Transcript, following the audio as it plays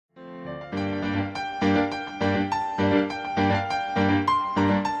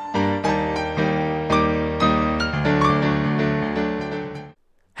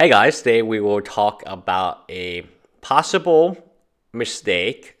Hey guys, today we will talk about a possible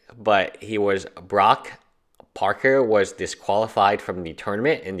mistake, but Brock Parker was disqualified from the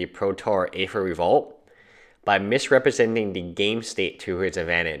tournament in the Pro Tour Aether Revolt by misrepresenting the game state to his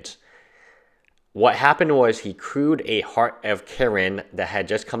advantage. What happened was he crewed a Heart of Kirin that had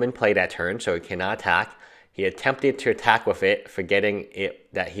just come in play that turn, so he cannot attack. He attempted to attack with it, forgetting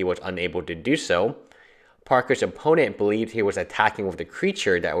that he was unable to do so. Parker's opponent believed he was attacking with the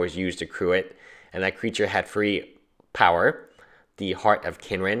creature that was used to crew it, and that creature had free power, the Heart of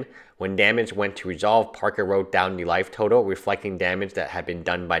Kirin. When damage went to resolve, Parker wrote down the life total, reflecting damage that had been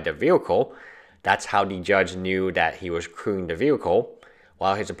done by the vehicle. That's how the judge knew that he was crewing the vehicle,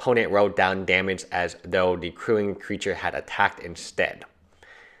 while his opponent wrote down damage as though the crewing creature had attacked instead.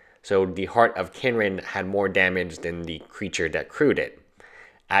 So the Heart of Kirin had more damage than the creature that crewed it.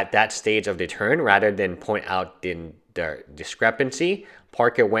 At that stage of the turn, rather than point out the discrepancy,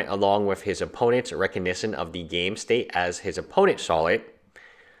 Parker went along with his opponent's recognition of the game state as his opponent saw it.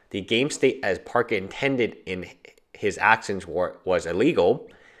 The game state as Parker intended in his actions was illegal.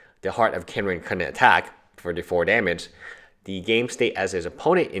 The Heart of Kirin couldn't attack for the 4 damage. The game state as his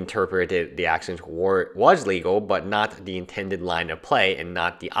opponent interpreted the actions was legal, but not the intended line of play and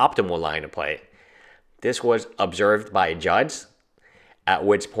not the optimal line of play. This was observed by a judge, at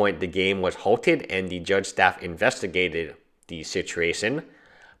which point the game was halted and the judge staff investigated the situation.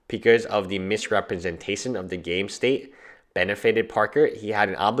 Because of the misrepresentation of the game state benefited Parker, he had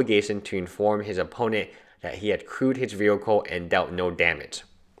an obligation to inform his opponent that he had crewed his vehicle and dealt no damage.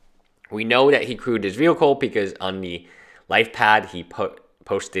 We know that he crewed his vehicle because on the life pad he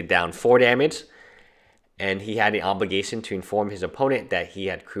posted down 4 damage, and he had an obligation to inform his opponent that he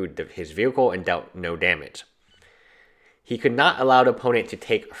had crewed his vehicle and dealt no damage. He could not allow the opponent to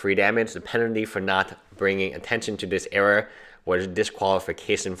take free damage. The penalty for not bringing attention to this error was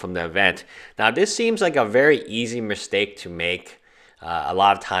disqualification from the event. Now, this seems like a very easy mistake to make. A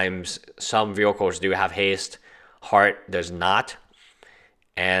lot of times, some vehicles do have haste. Heart does not.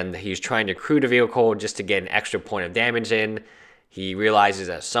 And he's trying to crew the vehicle just to get an extra point of damage in. He realizes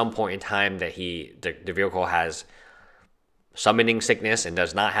at some point in time that the vehicle has summoning sickness and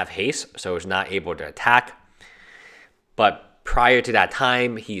does not have haste, so is not able to attack. But prior to that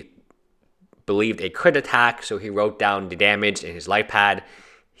time, he believed it could attack, so he wrote down the damage in his life pad.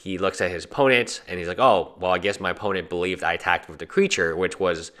 He looks at his opponent, and he's like, oh, well, I guess my opponent believed I attacked with the creature, which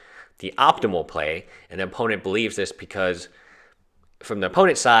was the optimal play. And the opponent believes this because from the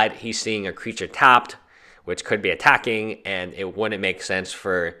opponent's side, he's seeing a creature tapped, which could be attacking, and it wouldn't make sense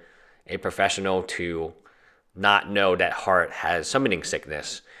for a professional to not know that Heart has summoning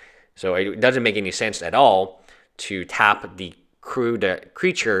sickness. So it doesn't make any sense at all to tap the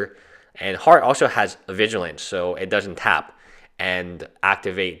creature, and Heart also has vigilance, so it doesn't tap and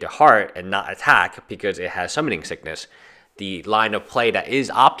activate the Heart and not attack because it has summoning sickness. The line of play that is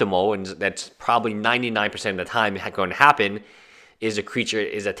optimal, and that's probably 99% of the time going to happen, is a creature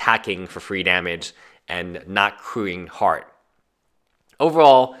is attacking for free damage and not crewing Heart.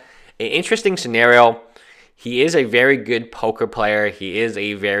 Overall, an interesting scenario. He is a very good poker player. He is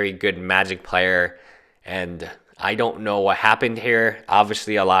a very good Magic player, and I don't know what happened here.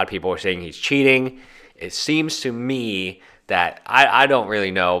 Obviously, a lot of people are saying he's cheating. It seems to me that I don't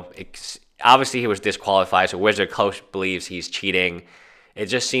really know. Obviously, he was disqualified, so Wizard Coast believes he's cheating. It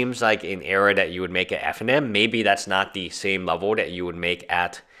just seems like an error that you would make at FNM. Maybe that's not the same level that you would make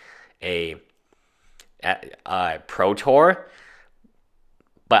at a Pro Tour.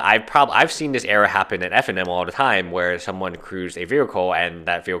 But I've seen this error happen at FNM all the time, where someone crews a vehicle and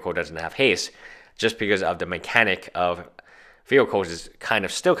that vehicle doesn't have haste, just because of the mechanic of vehicles is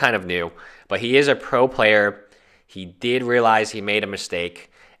still kind of new. But he is a pro player. He did realize he made a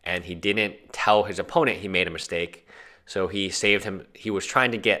mistake, and he didn't tell his opponent he made a mistake. So he saved him. He was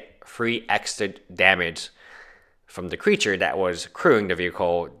trying to get free extra damage from the creature that was crewing the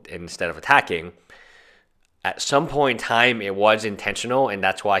vehicle instead of attacking. At some point in time, it was intentional, and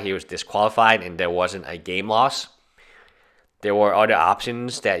that's why he was disqualified, and there wasn't a game loss. There were other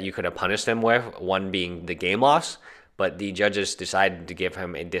options that you could have punished him with, one being the game loss, but the judges decided to give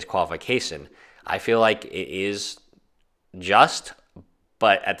him a disqualification. I feel like it is just,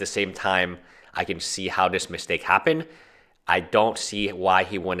 but at the same time, I can see how this mistake happened. I don't see why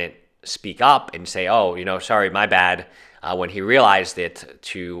he wouldn't speak up and say, oh, sorry, my bad. When he realized it,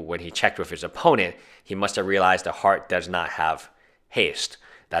 when he checked with his opponent, he must have realized the Heart does not have haste.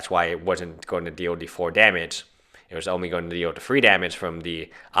 That's why it wasn't going to deal the 4 damage. It was only going to deal the 3 damage from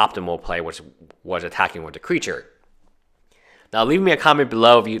the optimal play, which was attacking with the creature. Now, leave me a comment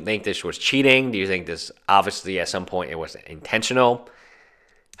below if you think this was cheating. Do you think this, obviously, at some point it was intentional?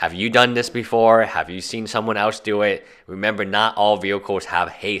 Have you done this before? Have you seen someone else do it? Remember, not all vehicles have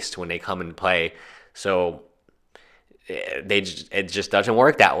haste when they come into play, so it just doesn't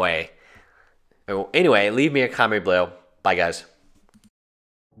work that way. Anyway, leave me a comment below. Bye, guys.